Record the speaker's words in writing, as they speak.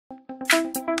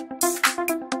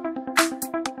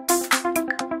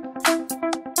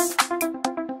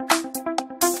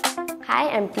Hi,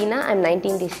 I'm Thinaah. I'm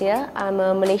 19 this year. I'm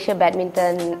a Malaysia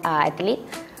Badminton athlete.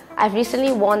 I've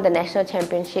recently won the national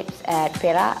championships at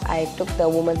Perak. I took the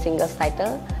women's singles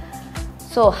title.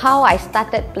 So how I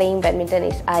started playing badminton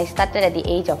is I started at the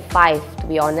age of 5, to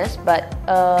be honest. But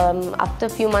after a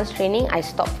few months training, I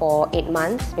stopped for 8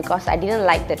 months because I didn't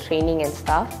like the training and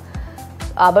stuff.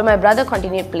 But my brother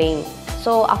continued playing.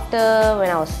 So after when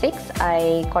I was 6,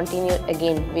 I continued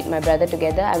again with my brother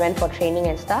together. I went for training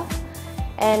and stuff.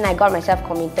 And I got myself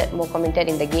more committed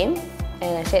in the game.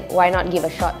 And I said, why not give a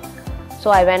shot? So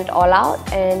I went all out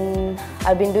and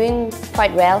I've been doing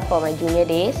quite well for my junior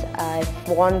days. I've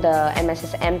won the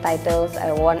MSSM titles,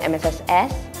 I won MSSS.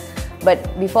 But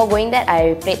before going that,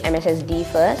 I played MSSD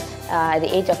first. At the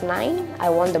age of 9,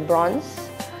 I won the bronze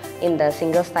in the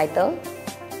singles title.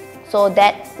 So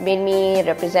that made me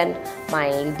represent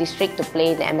my district to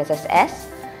play the MSSS.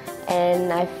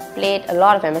 And I've played a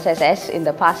lot of MSSS in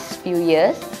the past few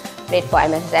years. Played for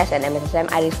MSSS and MSSM.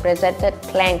 I represented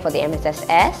Klang for the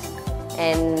MSSS.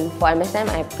 And for MSM,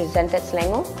 I presented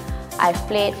Selangor. I've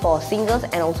played for singles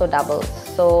and also doubles.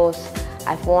 So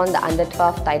I've won the under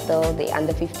 12 title, the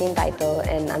under 15 title,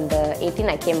 and under 18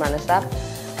 I came runners-up.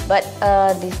 But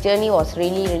this journey was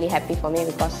really happy for me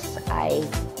because I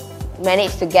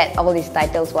managed to get all these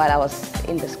titles while I was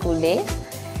in the school days.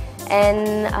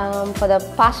 And for the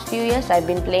past few years, I've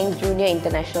been playing junior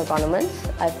international tournaments.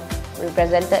 I've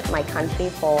represented my country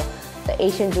for the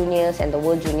Asian Juniors and the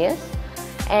World Juniors.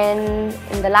 And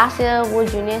in the last year World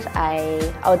Juniors,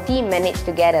 our team managed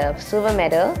to get a silver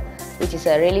medal, which is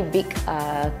a really big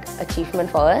achievement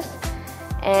for us.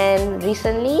 And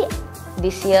recently,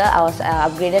 this year, I was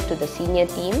upgraded to the senior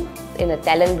team in the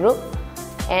talent group.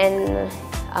 And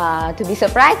to be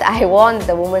surprised, I won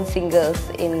the women's singles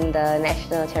in the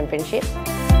national championship.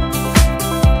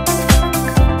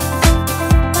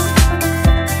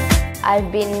 I've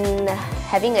been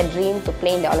having a dream to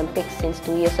play in the Olympics since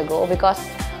 2 years ago because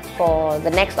for the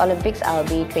next Olympics I'll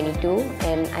be 22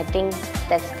 and I think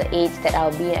that's the age that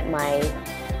I'll be at my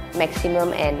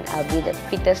maximum and I'll be the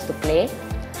fittest to play.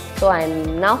 So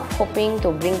I'm now hoping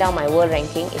to bring down my world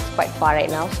ranking. It's quite far right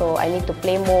now, so I need to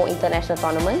play more international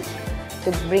tournaments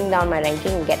to bring down my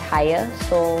ranking and get higher.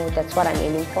 So that's what I'm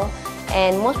aiming for.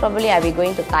 And most probably I'll be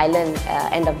going to Thailand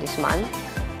end of this month.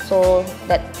 So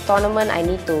that tournament I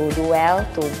need to do well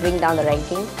to bring down the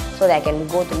ranking so that I can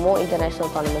go to more international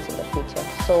tournaments in the future.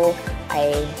 So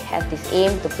I have this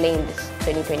aim to play in this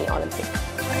 2020 Olympics.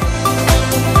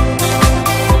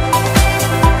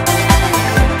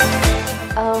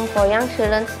 For young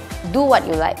children, do what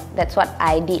you like. That's what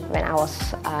I did when I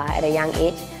was at a young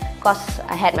age. Because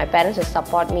I had my parents to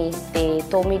support me. They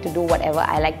told me to do whatever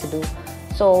I like to do.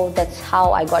 So that's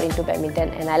how I got into badminton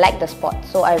and I like the sport.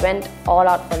 So I went all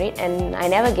out for it and I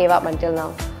never gave up until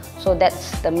now. So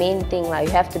that's the main thing. You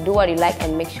have to do what you like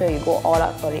and make sure you go all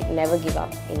out for it. Never give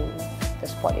up in the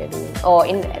sport you're doing or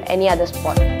in any other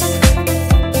sport.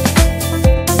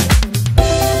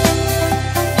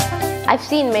 I've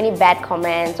seen many bad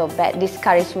comments or bad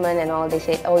discouragement and all. They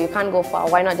said, oh, you can't go far,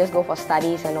 why not just go for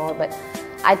studies and all. But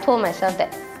I told myself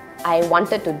that I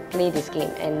wanted to play this game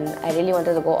and I really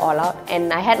wanted to go all out,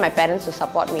 and I had my parents to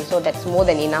support me, so that's more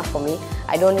than enough for me.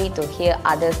 I don't need to hear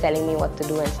others telling me what to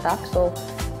do and stuff. So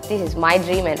this is my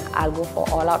dream and I'll go for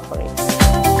all out for it.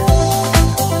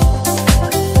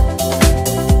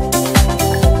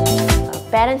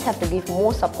 Parents have to give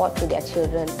more support to their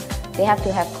children. They have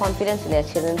to have confidence in their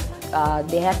children.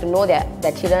 They have to know that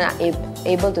their children are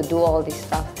able to do all this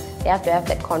stuff. They have to have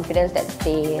that confidence that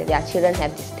their children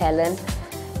have this talent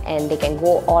and they can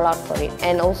go all out for it.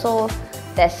 And also,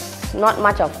 there's not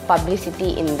much of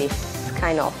publicity in this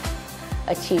kind of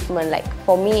achievement. Like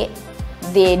for me,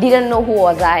 they didn't know who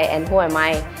was I and who am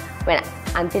I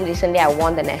until recently I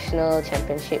won the national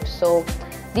championship. So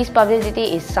this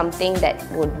publicity is something that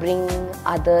would bring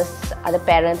other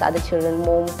parents, other children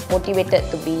more motivated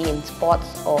to be in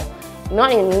sports, or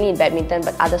not only in badminton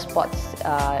but other sports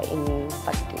in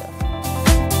particular.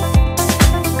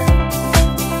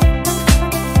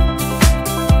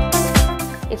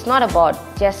 It's not about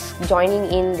just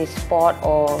joining in this sport,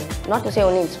 or not to say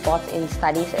only in sports, in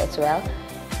studies as well.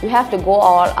 You have to go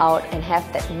all out and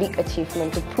have that big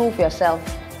achievement to prove yourself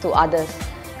to others.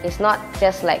 It's not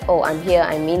just like, oh, I'm here,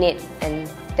 I'm in it, and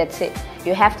that's it.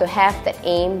 You have to have that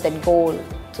aim, that goal,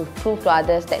 to prove to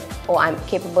others that, oh, I'm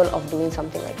capable of doing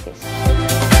something like this.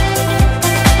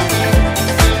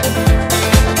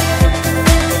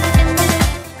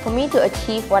 For me to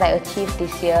achieve what I achieved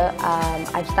this year,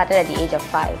 I've started at the age of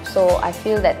 5. So I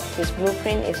feel that this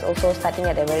blueprint is also starting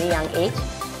at a very young age.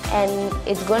 And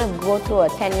it's going to go through a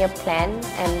 10-year plan.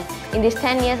 And in these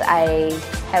 10 years, I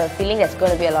have a feeling there's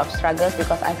going to be a lot of struggles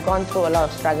because I've gone through a lot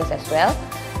of struggles as well.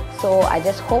 So I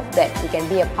just hope that we can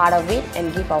be a part of it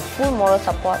and give our full moral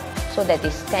support so that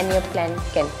this 10-year plan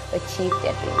can achieve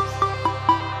their dreams.